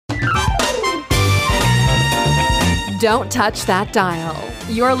Don't touch that dial.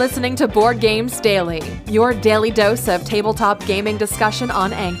 You're listening to Board Games Daily, your daily dose of tabletop gaming discussion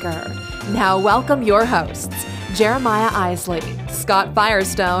on Anchor. Now welcome your hosts, Jeremiah Isley, Scott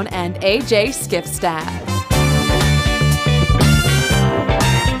Firestone, and AJ Skifstad.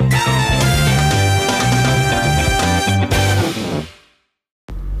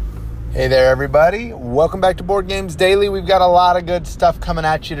 Hey there, everybody. Welcome back to Board Games Daily. We've got a lot of good stuff coming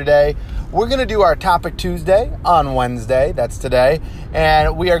at you today. We're going to do our Topic Tuesday on Wednesday. That's today.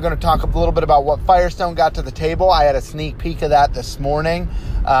 And we are going to talk a little bit about what Firestone got to the table. I had a sneak peek of that this morning.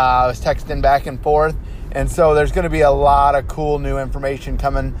 I was texting back and forth. And so there's going to be a lot of cool new information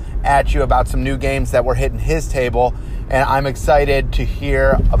coming at you about some new games that were hitting his table. And I'm excited to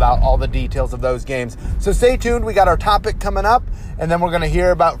hear about all the details of those games. So stay tuned. We got our topic coming up. And then we're going to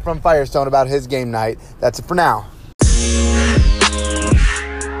hear from Firestone about his game night. That's it for now.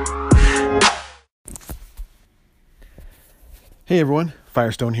 Hey everyone,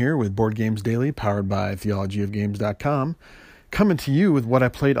 Firestone here with Board Games Daily, powered by theologyofgames.com, coming to you with what I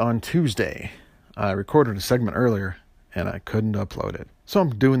played on Tuesday. I recorded a segment earlier, and I couldn't upload it. So I'm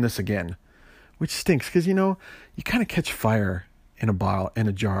doing this again, which stinks, because, you kind of catch fire in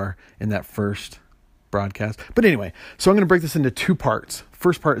a jar in that first broadcast. But anyway, so I'm going to break this into two parts.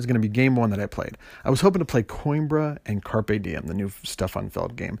 First part is going to be game one that I played. I was hoping to play Coimbra and Carpe Diem, the new Stefan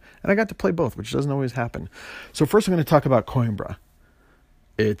Feld game. And I got to play both, which doesn't always happen. So first I'm going to talk about Coimbra.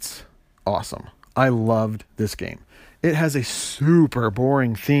 It's awesome. I loved this game. It has a super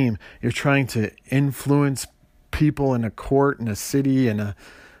boring theme. You're trying to influence people in a court, in a city, and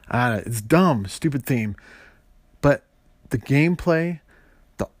it's dumb, stupid theme. But the gameplay,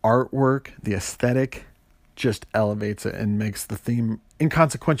 the artwork, the aesthetic just elevates it and makes the theme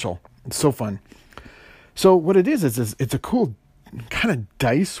inconsequential. It's so fun. So what it is it's a cool kind of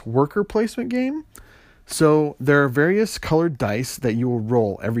dice worker placement game. So there are various colored dice that you will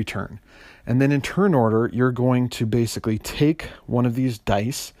roll every turn. And then in turn order, you're going to basically take one of these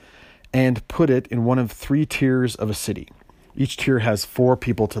dice and put it in one of three tiers of a city. Each tier has four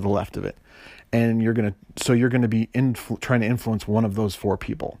people to the left of it. And you're going to be trying to influence one of those four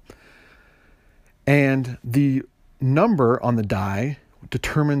people. And the number on the die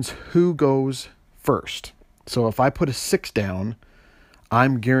determines who goes first. So if I put a 6 down,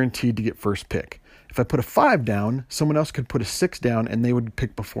 I'm guaranteed to get first pick. If I put a 5 down, someone else could put a 6 down and they would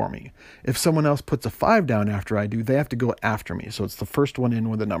pick before me. If someone else puts a 5 down after I do, they have to go after me. So it's the first one in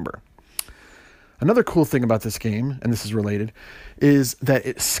with a number. Another cool thing about this game, and this is related, is that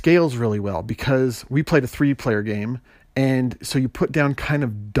it scales really well because we played a 3-player game, and so you put down kind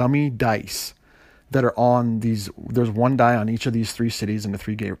of dummy dice that are on these. There's one die on each of these 3 cities in a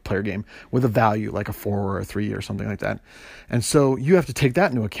 3-player game with a value like a 4 or a 3 or something like that. And so you have to take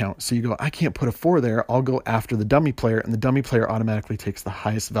that into account. So you go, I can't put a 4 there. I'll go after the dummy player, and the dummy player automatically takes the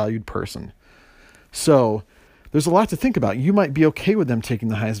highest valued person. So there's a lot to think about. You might be okay with them taking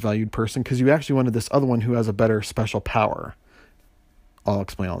the highest valued person because you actually wanted this other one who has a better special power. I'll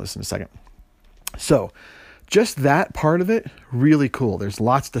explain all this in a second. So just that part of it, really cool. There's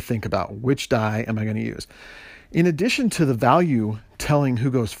lots to think about. Which die am I going to use? In addition to the value telling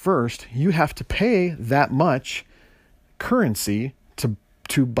who goes first, you have to pay that much currency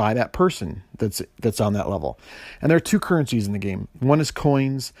to buy that person that's on that level. And there are 2 currencies in the game. One is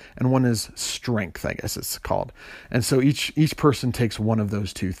coins and one is strength, I guess it's called. And so each person takes one of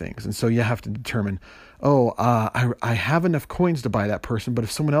those 2 things. And so you have to determine, I have enough coins to buy that person, but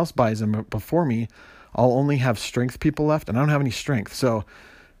if someone else buys them before me, I'll only have strength people left, and I don't have any strength. So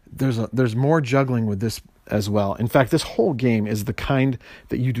there's more juggling with this as well. In fact, this whole game is the kind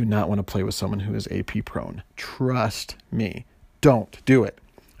that you do not want to play with someone who is AP prone. Trust me. Don't do it.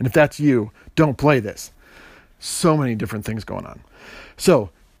 And if that's you, don't play this. So many different things going on.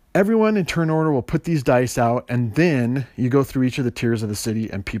 So everyone in turn order will put these dice out, and then you go through each of the tiers of the city,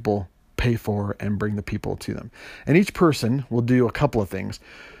 and people pay for and bring the people to them. And each person will do a couple of things.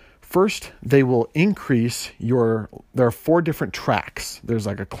 First, they will increase there are 4 different tracks. There's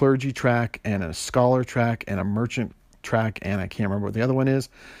like a clergy track and a scholar track and a merchant track, and I can't remember what the other one is.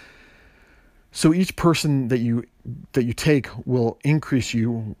 So each person that you take will increase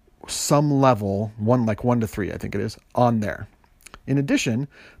you some level, 1 to 3, I think it is, on there. In addition,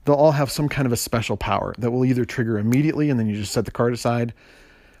 they'll all have some kind of a special power that will either trigger immediately and then you just set the card aside,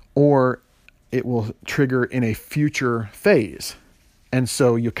 or it will trigger in a future phase. And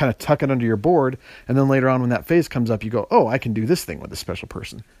so you kind of tuck it under your board, and then later on when that phase comes up, you go, oh, I can do this thing with this special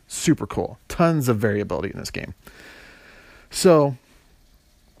person. Super cool. Tons of variability in this game. So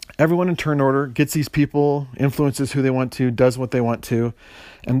everyone in turn order gets these people, influences who they want to, does what they want to.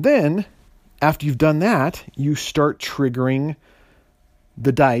 And then after you've done that, you start triggering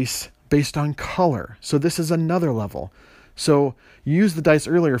the dice based on color. So this is another level. So you use the dice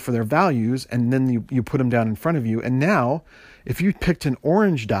earlier for their values, and then you put them down in front of you. And now, if you picked an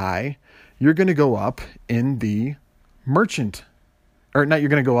orange die, you're going to go up in the merchant. Or not, you're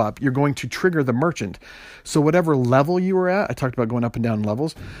going to go up. You're going to trigger the merchant. So whatever level you were at, I talked about going up and down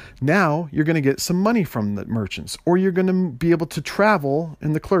levels. Now you're going to get some money from the merchants, or you're going to be able to travel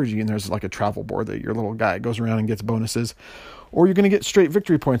in the clergy. And there's like a travel board that your little guy goes around and gets bonuses, or you're going to get straight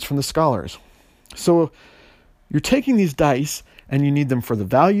victory points from the scholars. So you're taking these dice and you need them for the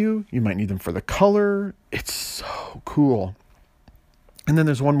value. You might need them for the color. It's so cool. And then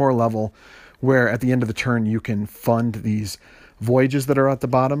there's one more level where at the end of the turn, you can fund these voyages that are at the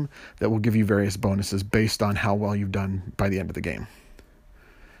bottom that will give you various bonuses based on how well you've done by the end of the game.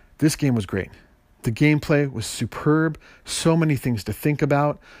 This game was great. The gameplay was superb. So many things to think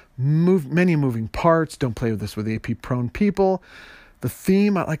about. Many moving parts. Don't play with this with AP-prone people. The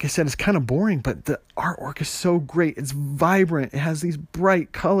theme, like I said, is kind of boring, but the artwork is so great. It's vibrant. It has these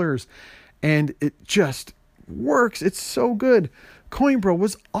bright colors, and it just works. It's so good. Coinbro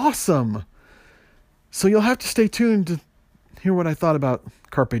was awesome. So you'll have to stay tuned to hear what I thought about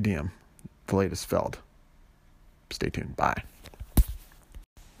Carpe Diem, the latest Feld. Stay tuned. Bye.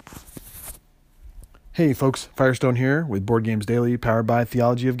 Hey folks, Firestone here with Board Games Daily, powered by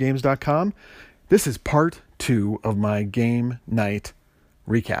theologyofgames.com. This is part 2 of my game night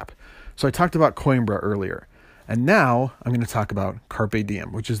recap. So I talked about Coimbra earlier, and now I'm going to talk about Carpe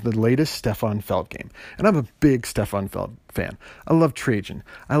Diem, which is the latest Stefan Feld game. And I'm a big Stefan Feld fan. I love Trajan.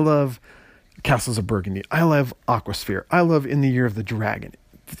 I love Castles of Burgundy. I love Aquasphere. I love In the Year of the Dragon.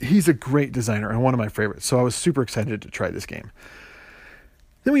 He's a great designer and one of my favorites, so I was super excited to try this game.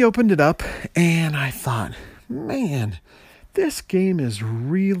 Then we opened it up, and I thought, man, this game is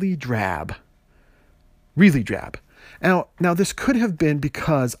really drab. Really drab. Now this could have been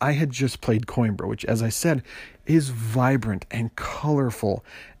because I had just played Coimbra, which, as I said, is vibrant and colorful,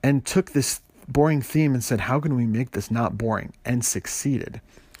 and took this boring theme and said, how can we make this not boring? And succeeded.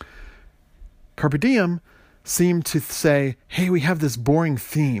 Carpe Diem seemed to say, hey, we have this boring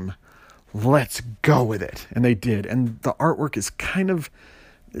theme. Let's go with it. And they did. And the artwork is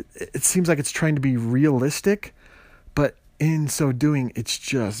it seems like it's trying to be realistic, but in so doing, it's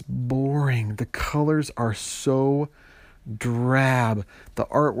just boring. The colors are so drab. The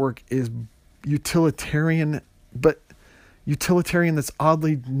artwork is utilitarian, but utilitarian that's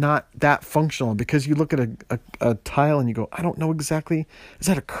oddly not that functional, because you look at a tile and you go, I don't know exactly, is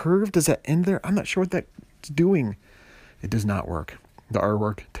that a curve? Does that end there? I'm not sure what that's doing. It does not work. The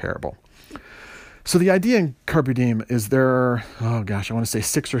artwork, terrible. So the idea in Carpe Diem is there are, I want to say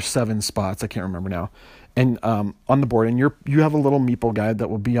 6 or 7 spots. I can't remember now. And on the board, and you have a little meeple guide that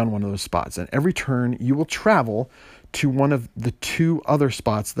will be on one of those spots. And every turn you will travel to one of the 2 other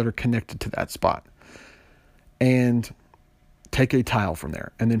spots that are connected to that spot, and take a tile from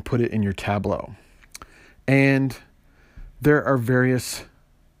there and then put it in your tableau. And there are various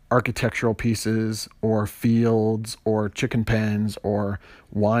architectural pieces or fields or chicken pens or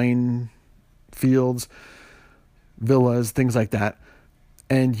wine fields, villas, things like that.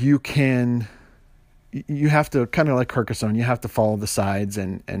 And you have to, kind of like Carcassonne, you have to follow the sides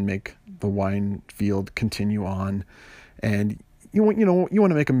and make the wine field continue on. And you want to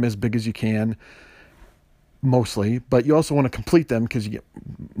make them as big as you can, mostly, but you also want to complete them because you get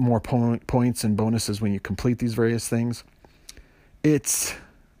more points and bonuses when you complete these various things. It's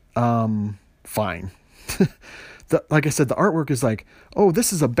fine. Like I said, the artwork is like, oh,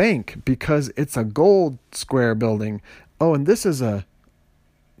 this is a bank because it's a gold square building. Oh, and this is a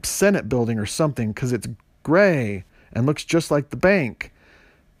Senate building or something because it's gray and looks just like the bank,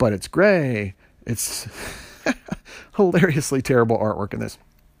 but it's gray. It's hilariously terrible artwork in this.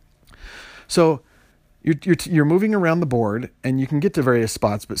 So you're moving around the board, and you can get to various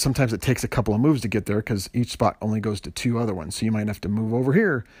spots, but sometimes it takes a couple of moves to get there because each spot only goes to 2 other ones. So you might have to move over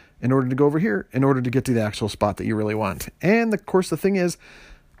here in order to go over here in order to get to the actual spot that you really want. And of course, the thing is,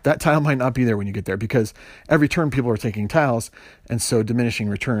 that tile might not be there when you get there because every turn people are taking tiles, and so diminishing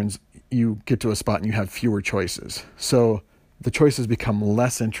returns, you get to a spot and you have fewer choices. So the choices become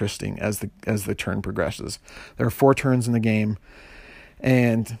less interesting as the turn progresses. There are 4 turns in the game,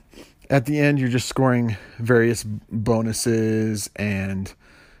 and at the end, you're just scoring various bonuses, and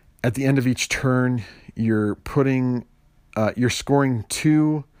at the end of each turn, you're scoring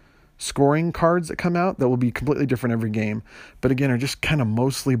 2 scoring cards that come out that will be completely different every game, but again, are just kind of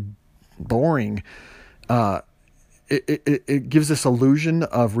mostly boring. it gives this illusion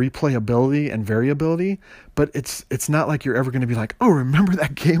of replayability and variability, but it's not like you're ever going to be like, oh, remember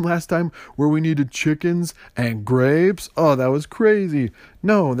that game last time where we needed chickens and grapes? Oh, that was crazy.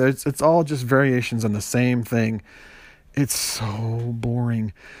 No, it's all just variations on the same thing. It's so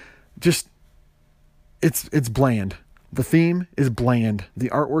boring. Just, it's bland. The theme is bland. The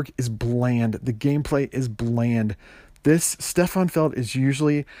artwork is bland. The gameplay is bland. This Stefan Feld is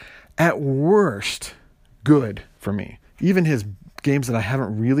usually, at worst, good for me. Even his games that I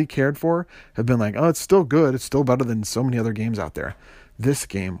haven't really cared for have been like, oh, it's still good. It's still better than so many other games out there. This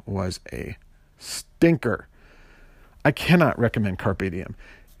game was a stinker. I cannot recommend Carpe Diem.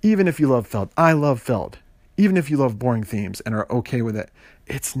 Even if you love Feld, I love Feld. Even if you love boring themes and are okay with it,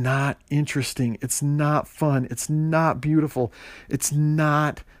 it's not interesting. It's not fun. It's not beautiful. It's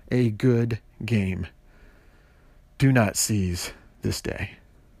not a good game. Do not seize this day.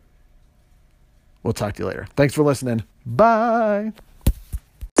 We'll talk to you later. Thanks for listening. Bye.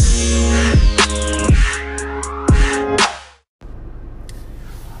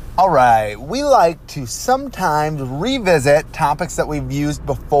 All right, we like to sometimes revisit topics that we've used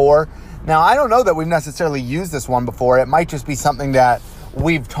before. Now, I don't know that we've necessarily used this one before. It might just be something that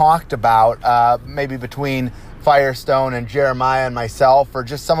we've talked about, maybe between Firestone and Jeremiah and myself, or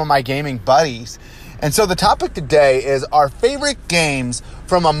just some of my gaming buddies. And so the topic today is our favorite games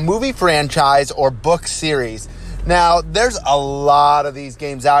from a movie franchise or book series. Now, there's a lot of these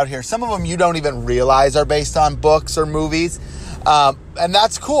games out here. Some of them you don't even realize are based on books or movies. And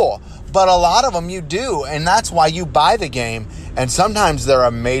that's cool. But a lot of them you do. And that's why you buy the game. And sometimes they're a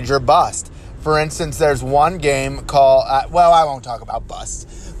major bust. For instance, there's one game called, I won't talk about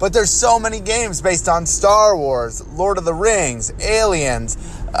busts. But there's so many games based on Star Wars, Lord of the Rings, Aliens,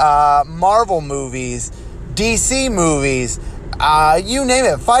 Marvel movies, DC movies, you name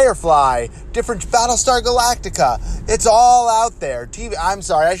it, Firefly, different Battlestar Galactica. It's all out there. I'm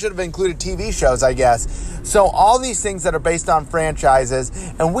sorry, I should have included TV shows, I guess. So all these things that are based on franchises,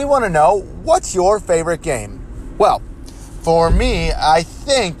 and we want to know, what's your favorite game? Well, for me, I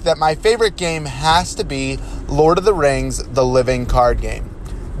think that my favorite game has to be Lord of the Rings, the living card game.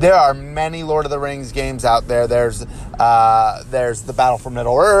 There are many Lord of the Rings games out there. There's the Battle for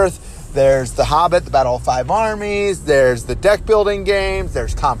Middle-earth. There's The Hobbit, the Battle of Five Armies. There's the deck building games.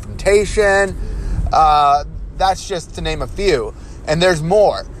 There's Confrontation. That's just to name a few. And there's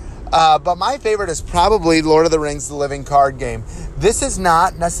more. But my favorite is probably Lord of the Rings, the living card game. This is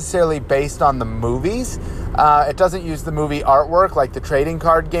not necessarily based on the movies. It doesn't use the movie artwork like the trading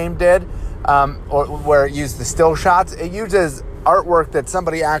card game did, or where it used the still shots. It uses artwork that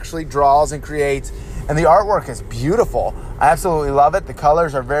somebody actually draws and creates, and the artwork is beautiful. I absolutely love it. The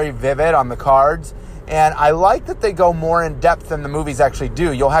colors are very vivid on the cards, and I like that they go more in depth than the movies actually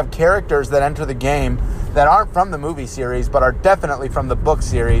do. You'll have characters that enter the game that aren't from the movie series, but are definitely from the book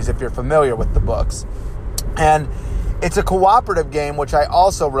series if you're familiar with the books. And it's a cooperative game, which I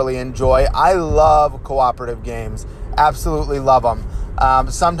also really enjoy. I love cooperative games. Absolutely love them.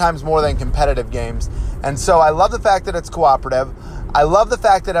 Sometimes more than competitive games. And so I love the fact that it's cooperative. I love the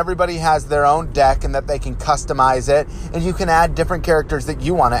fact that everybody has their own deck and that they can customize it. And you can add different characters that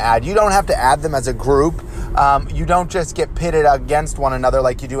you want to add. You don't have to add them as a group. You don't just get pitted against one another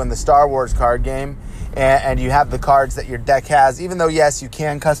like you do in the Star Wars card game. And you have the cards that your deck has. Even though, yes, you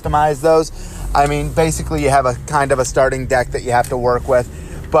can customize those. I mean, basically you have a kind of a starting deck that you have to work with.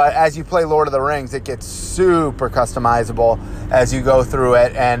 But as you play Lord of the Rings, it gets super customizable as you go through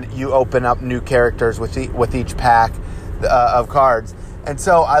it, and you open up new characters with each pack of cards. And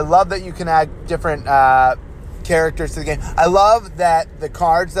so I love that you can add different characters to the game. I love that the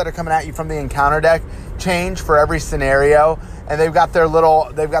cards that are coming at you from the encounter deck change for every scenario, and they've got their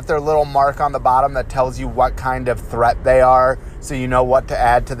little mark on the bottom that tells you what kind of threat they are, so you know what to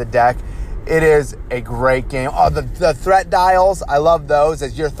add to the deck. It is a great game. Oh, the threat dials, I love those.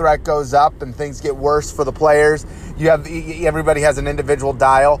 As your threat goes up and things get worse for the players, everybody has an individual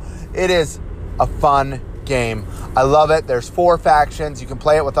dial. It is a fun game. I love it. There's 4 factions. You can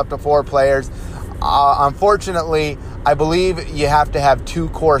play it with up to 4 players. Unfortunately, I believe you have to have 2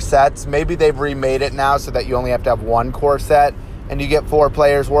 core sets. Maybe they've remade it now so that you only have to have 1 core set and you get 4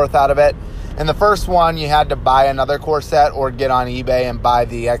 players worth out of it. And the first one, you had to buy another core set or get on eBay and buy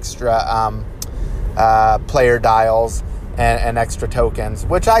the extra player dials and extra tokens,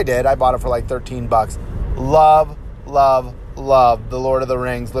 which I did. I bought it for like $13. Love, love, love the Lord of the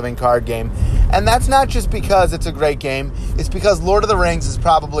Rings living card game. And that's not just because it's a great game. It's because Lord of the Rings is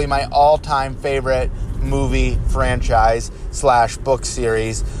probably my all-time favorite movie franchise / book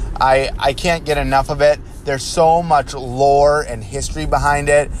series. I can't get enough of it. There's so much lore and history behind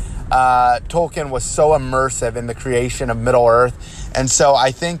it. Tolkien was so immersive in the creation of Middle-earth. And so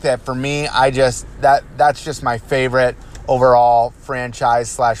I think that for me, that's just my favorite overall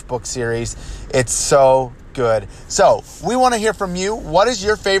franchise / book series. It's so good. So we want to hear from you. What is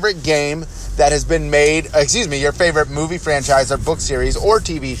your favorite game that has been made, your favorite movie franchise or book series or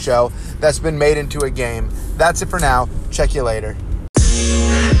TV show that's been made into a game? That's it for now. Check you later.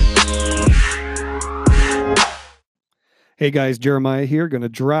 Hey guys, Jeremiah here, going to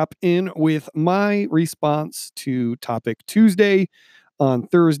drop in with my response to Topic Tuesday on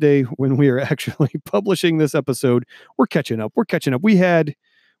Thursday when we are actually publishing this episode. We're catching up.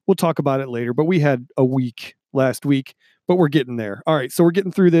 We'll talk about it later, but we had a week last week, but we're getting there. All right, so we're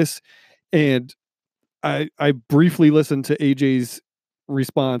getting through this, and I briefly listened to AJ's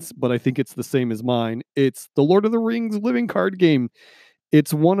response, but I think it's the same as mine. It's the Lord of the Rings living card game.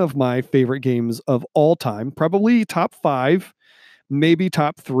 It's one of my favorite games of all time, probably top 5, maybe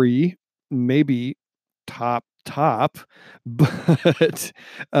top 3, maybe top, but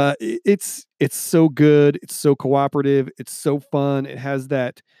it's so good. It's so cooperative. It's so fun. It has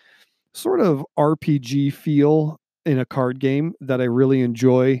that sort of RPG feel in a card game that I really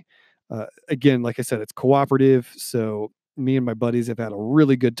enjoy. Again, like I said, it's cooperative, so me and my buddies have had a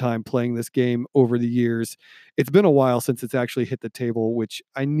really good time playing this game over the years. It's been a while since it's actually hit the table, which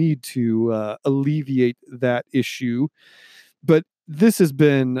I need to alleviate that issue. But this has just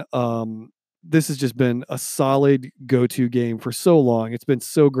been a solid go-to game for so long. It's been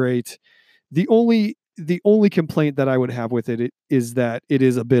so great. The only complaint that I would have with it is that it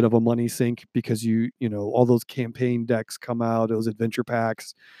is a bit of a money sink because you know all those campaign decks come out, those adventure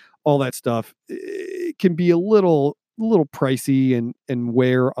packs, all that stuff. It can be a little pricey and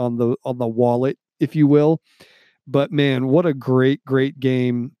wear on the wallet, if you will. But man, what a great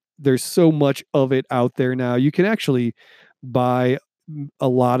game. There's so much of it out there now. You can actually buy a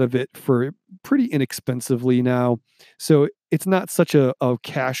lot of it for pretty inexpensively now. So it's not such a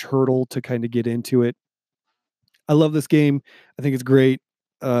cash hurdle to kind of get into it. I love this game. I think it's great.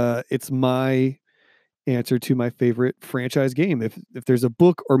 It's my answer to my favorite franchise game. If there's a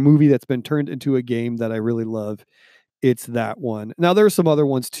book or movie that's been turned into a game that I really love, it's that one. Now, there are some other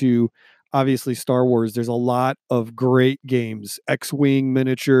ones too. Obviously, Star Wars, there's a lot of great games. X-Wing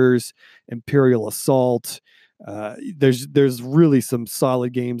miniatures, Imperial Assault. There's really some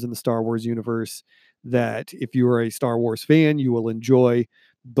solid games in the Star Wars universe that if you are a Star Wars fan, you will enjoy.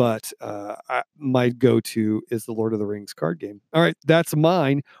 But my go-to is the Lord of the Rings card game. All right, that's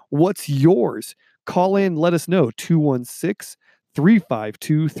mine. What's yours? Call in, let us know.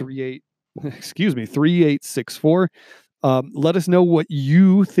 216-352-3864. Let us know what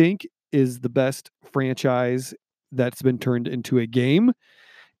you think is the best franchise that's been turned into a game,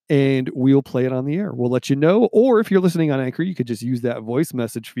 and we'll play it on the air. We'll let you know. Or if you're listening on Anchor, you could just use that voice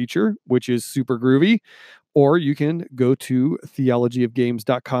message feature, which is super groovy. Or you can go to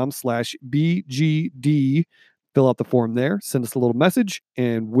theologyofgames.com/BGD, fill out the form there, send us a little message,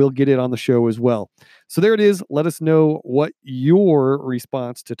 and we'll get it on the show as well. So there it is. Let us know what your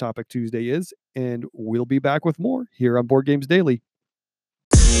response to Topic Tuesday is, and we'll be back with more here on Board Games Daily.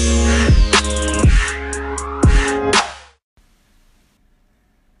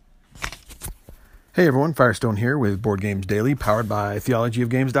 Hey everyone, Firestone here with Board Games Daily, powered by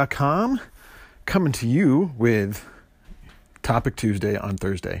theologyofgames.com, coming to you with Topic Tuesday on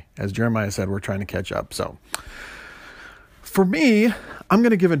Thursday. As Jeremiah said, we're trying to catch up. So for me, I'm going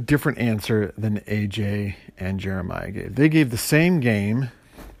to give a different answer than AJ and Jeremiah gave. They gave the same game,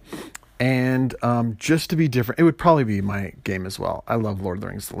 and just to be different, it would probably be my game as well. I love Lord of the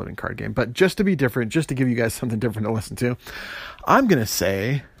Rings, the living card game. But just to be different, just to give you guys something different to listen to, I'm going to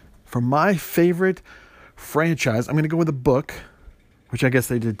say, for my favorite franchise, I'm going to go with a book, which I guess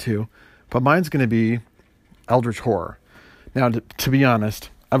they did too. But mine's going to be Eldritch Horror. Now, to be honest,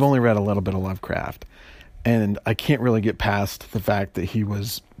 I've only read a little bit of Lovecraft, and I can't really get past the fact that he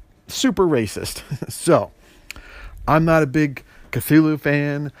was super racist. So, I'm not a big Cthulhu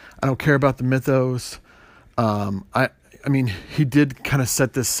fan. I don't care about the mythos. I mean, he did kind of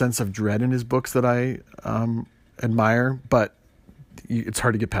set this sense of dread in his books that I admire, but it's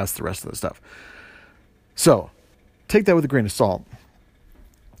hard to get past the rest of the stuff. So, take that with a grain of salt.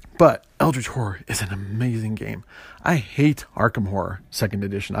 But Eldritch Horror is an amazing game. I hate Arkham Horror 2nd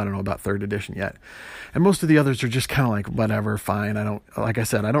edition. I don't know about 3rd edition yet. And most of the others are just kind of like, whatever, fine. Like I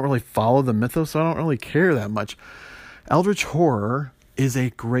said, I don't really follow the mythos, so I don't really care that much. Eldritch Horror is a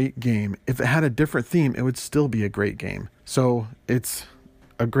great game. If it had a different theme, it would still be a great game. So it's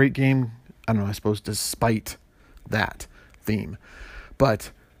a great game, I don't know, I suppose, despite that theme. But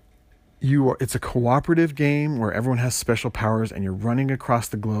It's a cooperative game where everyone has special powers and you're running across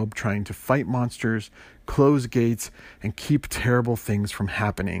the globe trying to fight monsters, close gates, and keep terrible things from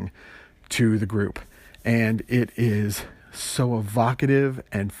happening to the group. And it is so evocative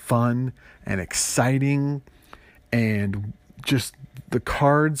and fun and exciting, and just the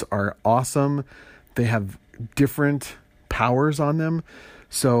cards are awesome. They have different powers on them.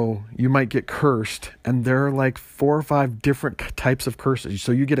 So you might get cursed, and there are like 4 or 5 different types of curses.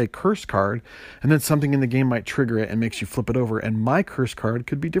 So you get a curse card, and then something in the game might trigger it and makes you flip it over. And my curse card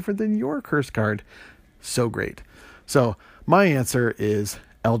could be different than your curse card. So great. So my answer is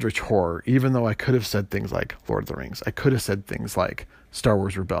Eldritch Horror, even though I could have said things like Lord of the Rings. I could have said things like Star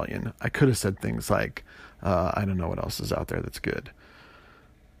Wars Rebellion. I could have said things like, I don't know what else is out there that's good.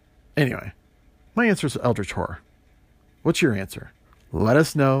 Anyway, my answer is Eldritch Horror. What's your answer? Let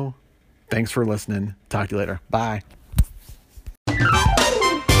us know. Thanks for listening. Talk to you later. Bye.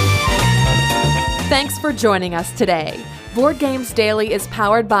 Thanks for joining us today. Board Games Daily is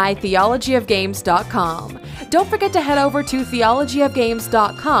powered by theologyofgames.com. Don't forget to head over to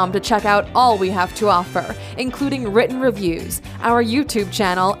theologyofgames.com to check out all we have to offer, including written reviews, our YouTube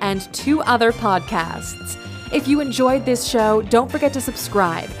channel, and 2 other podcasts. If you enjoyed this show, don't forget to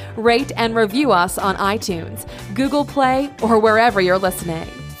subscribe, rate, and review us on iTunes, Google Play, or wherever you're listening.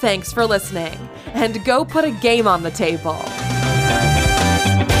 Thanks for listening, and go put a game on the table.